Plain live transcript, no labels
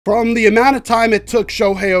From the amount of time it took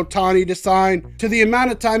Shohei Ohtani to sign, to the amount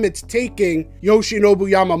of time it's taking Yoshinobu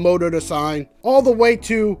Yamamoto to sign, all the way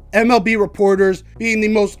to MLB reporters being the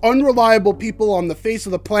most unreliable people on the face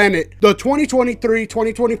of the planet, the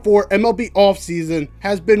 2023-2024 MLB offseason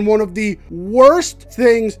has been one of the worst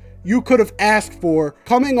things you could have asked for,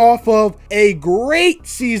 coming off of a great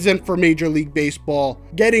season for Major League Baseball,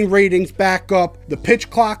 getting ratings back up, the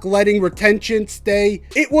pitch clock letting retention stay.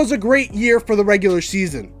 It was a great year for the regular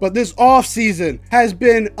season, but this offseason has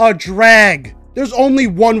been a drag. There's only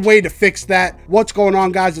one way to fix that. What's going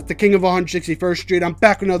on, guys? It's the King of 161st Street. I'm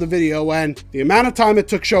back with another video, and the amount of time it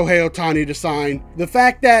took Shohei Ohtani to sign, the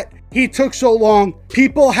fact that he took so long,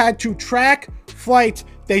 people had to track flights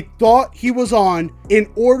they thought he was on in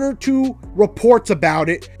order to report about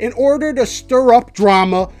it, in order to stir up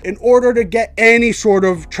drama, in order to get any sort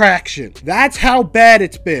of traction. That's how bad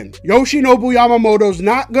it's been. Yoshinobu Yamamoto's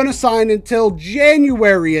not going to sign until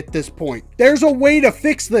January at this point. There's a way to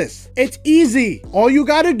fix this. It's easy. All you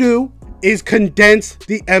got to do is condense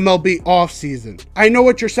the MLB offseason. I know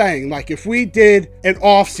what you're saying. Like, if we did an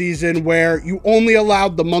offseason where you only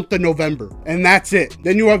allowed the month of November and that's it,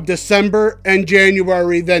 then you have December and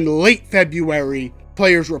January, then late February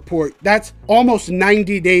players report. That's almost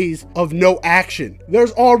 90 days of no action.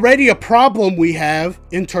 There's already a problem we have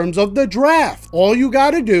in terms of the draft. All you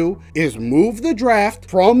got to do is move the draft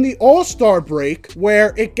from the All-Star break,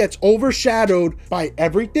 where it gets overshadowed by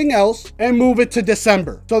everything else, and move it to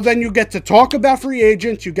December. So then you get to talk about free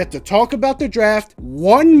agents, you get to talk about the draft.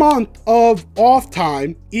 1 month of off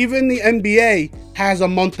time. Even the NBA has a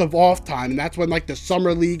month of off time, and that's when like the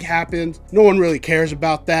summer league happens. No one really cares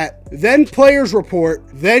about that. Then players report,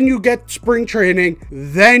 then you get spring training,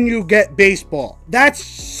 then you get baseball. That's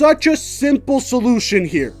such a simple solution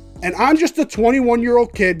here. And I'm just a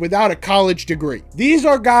 21-year-old kid without a college degree. These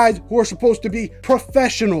are guys who are supposed to be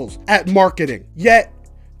professionals at marketing, yet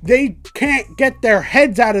they can't get their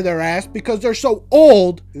heads out of their ass because they're so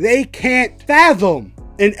old, they can't fathom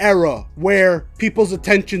an era where people's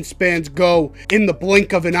attention spans go in the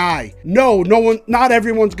blink of an eye. Not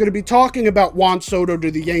everyone's going to be talking about Juan Soto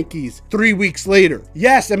to the Yankees 3 weeks later.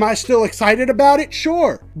 Yes, am I still excited about it?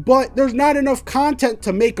 Sure. But there's not enough content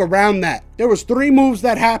to make around that. There was 3 moves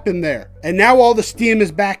that happened there, and now all the steam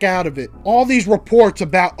is back out of it. All these reports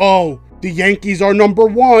about, oh, the Yankees are number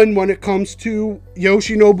 1 when it comes to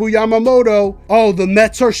Yoshinobu Yamamoto. Oh, the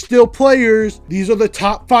Mets are still players. These are the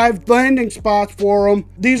top 5 landing spots for them.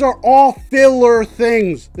 These are all filler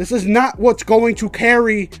things. This is not what's going to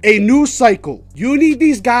carry a news cycle. You need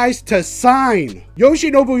these guys to sign.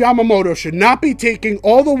 Yoshinobu Yamamoto should not be taking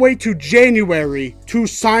all the way to January to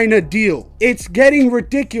sign a deal. It's getting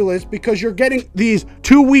ridiculous because you're getting these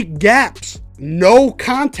 2-week gaps. No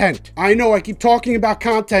content. I know I keep talking about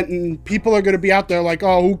content and people are going to be out there like,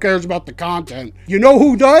 oh, who cares about the content? You know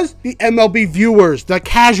who does? The MLB viewers, the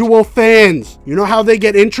casual fans. You know how they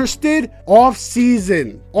get interested?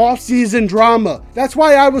 Off-season drama. That's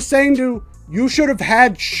why I was saying you should have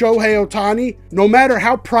had Shohei Ohtani, no matter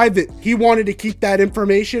how private he wanted to keep that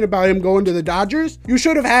information about him going to the Dodgers. You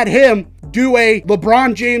should have had him do a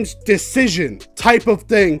LeBron James decision type of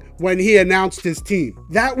thing when he announced his team.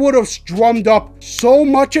 That would have drummed up so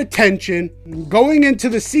much attention going into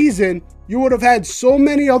the season. You would have had so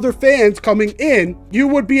many other fans coming in. You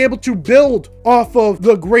would be able to build off of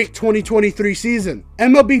the great 2023 season.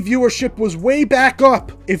 MLB viewership was way back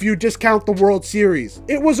up if you discount the World Series.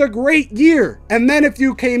 It was a great year. And then if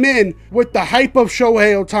you came in with the hype of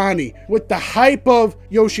Shohei Ohtani, with the hype of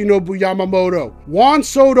Yoshinobu Yamamoto, Juan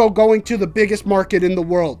Soto going to the biggest market in the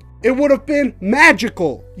world, it would have been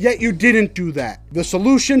magical, yet you didn't do that. The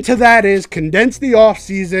solution to that is condense the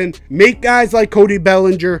offseason, make guys like Cody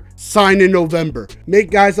Bellinger sign in November,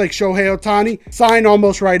 make guys like Shohei Ohtani sign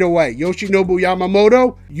almost right away. Yoshinobu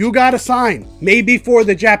Yamamoto, you gotta sign. Maybe for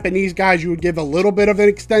the Japanese guys you would give a little bit of an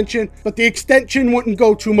extension, but the extension wouldn't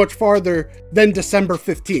go too much farther than December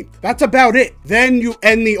 15th. That's about it. Then you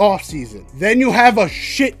end the offseason. Then you have a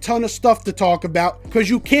shit ton of stuff to talk about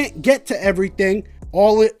because you can't get to everything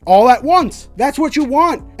all at once. That's what you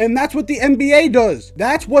want, and that's what the NBA does.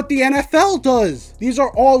 That's what the NFL does. These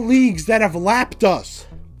are all leagues that have lapped us,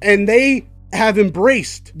 and they have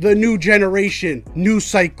embraced the new generation, news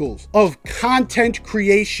cycles of content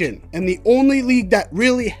creation. And the only league that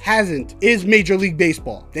really hasn't is Major League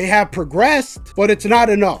Baseball. They have progressed, but it's not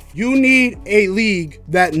enough. You need a league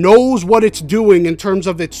that knows what it's doing in terms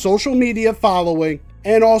of its social media following,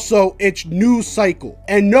 and also its news cycle.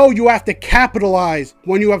 And no, you have to capitalize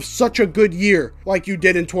when you have such a good year like you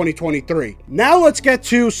did in 2023. Now let's get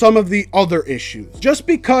to some of the other issues. Just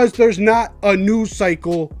because there's not a news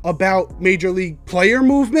cycle about Major League player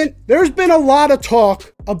movement, there's been a lot of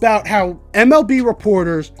talk about how MLB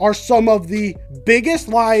reporters are some of the biggest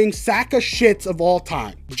lying sack of shits of all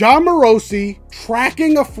time. Jon Morosi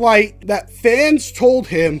tracking a flight that fans told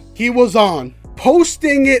him he was on,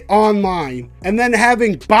 posting it online, and then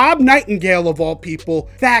having Bob Nightingale, of all people,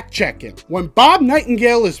 fact check him. When Bob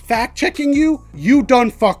Nightingale is fact checking you, you done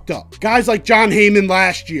fucked up. Guys like Jon Heyman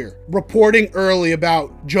last year reporting early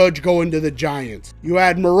about Judge going to the Giants. You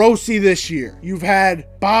had Morosi this year. You've had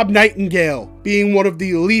Bob Nightingale being one of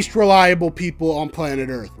the least reliable people on planet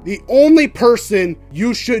Earth. The only person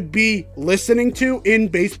you should be listening to in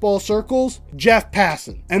baseball circles, Jeff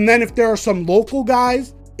Passan. And then if there are some local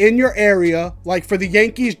guys in your area, like for the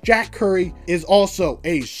Yankees, Jack Curry is also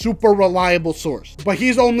a super reliable source, but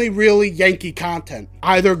he's only really Yankee content.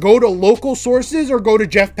 Either go to local sources or go to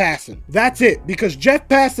Jeff Passan. That's it, because Jeff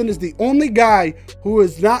Passan is the only guy who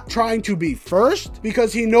is not trying to be first,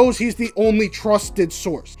 because he knows he's the only trusted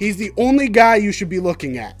source. He's the only guy you should be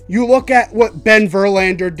looking at. You look at what Ben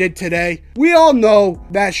Verlander did today. We all know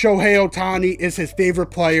that Shohei Ohtani is his favorite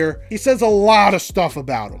player. He says a lot of stuff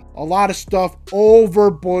about him. A lot of stuff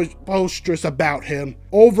over boisterous about him,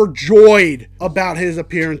 overjoyed about his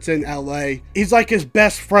appearance in LA. He's like his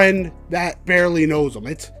best friend that barely knows him.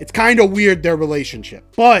 It's kind of weird, their relationship.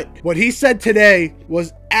 But what he said today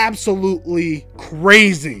was absolutely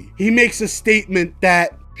crazy. He makes a statement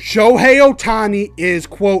that Shohei Ohtani is,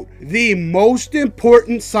 quote, the most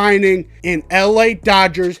important signing in LA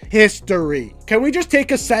Dodgers history. Can we just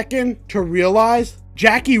take a second to realize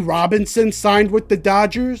Jackie Robinson signed with the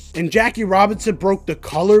Dodgers, and Jackie Robinson broke the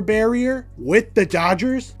color barrier with the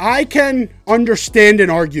Dodgers? I can understand an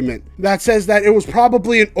argument that says that it was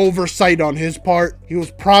probably an oversight on his part. He was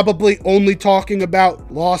probably only talking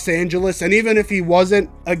about Los Angeles, and even if he wasn't,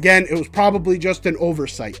 again, it was probably just an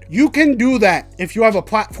oversight. You can do that if you have a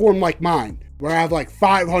platform like mine, where I have like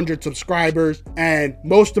 500 subscribers and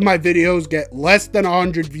most of my videos get less than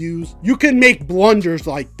 100 views. You can make blunders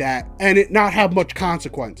like that and it not have much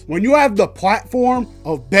consequence. When you have the platform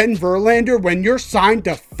of Ben Verlander, when you're signed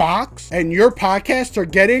to Fox and your podcasts are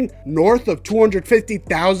getting north of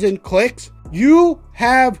 250,000 clicks, you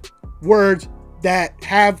have words that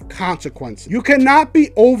have consequences. You cannot be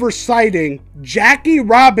oversighting Jackie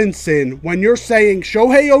Robinson when you're saying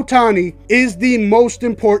Shohei Ohtani is the most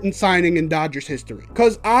important signing in Dodgers history.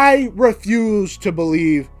 Because I refuse to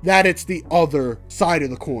believe that it's the other side of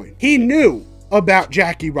the coin. He knew about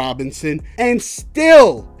Jackie Robinson and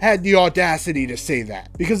still had the audacity to say that.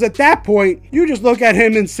 Because at that point, you just look at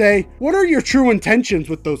him and say, what are your true intentions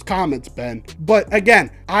with those comments, Ben? But again,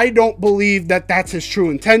 I don't believe that that's his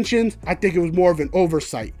true intentions. I think it was more of an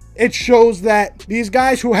oversight. It shows that these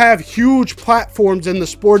guys who have huge platforms in the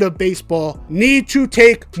sport of baseball need to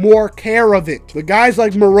take more care of it. The guys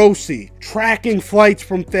like Morosi, tracking flights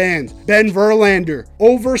from fans, Ben Verlander,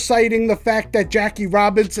 oversighting the fact that Jackie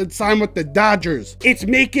Robinson signed with the Dodgers. It's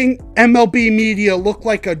making MLB media look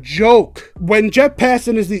like a joke when Jeff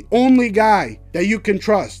Passan is the only guy that you can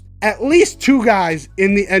trust. At least two guys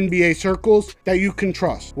in the NBA circles that you can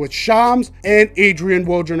trust, with Shams and Adrian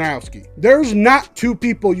Wojnarowski. There's not two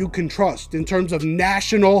people you can trust in terms of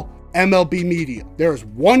national MLB media. There's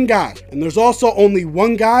one guy, and there's also only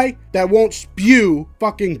one guy that won't spew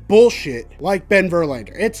fucking bullshit like Ben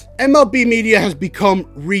Verlander. MLB media has become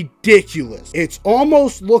ridiculous. It's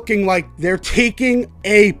almost looking like they're taking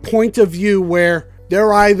a point of view where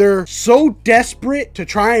they're either so desperate to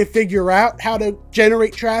try and figure out how to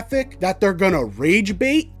generate traffic that they're gonna rage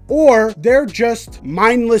bait, or they're just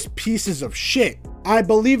mindless pieces of shit. I'm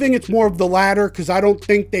believing it's more of the latter because I don't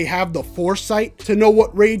think they have the foresight to know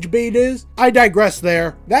what rage bait is. I digress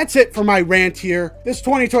there. That's it for my rant here. This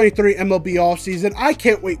 2023 MLB offseason, I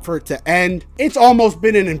can't wait for it to end. It's almost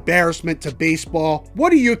been an embarrassment to baseball.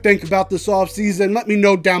 What do you think about this offseason? Let me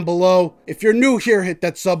know down below. If you're new here, hit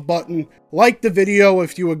that sub button. Like the video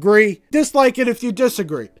if you agree. Dislike it if you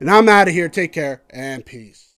disagree. And I'm out of here. Take care and peace.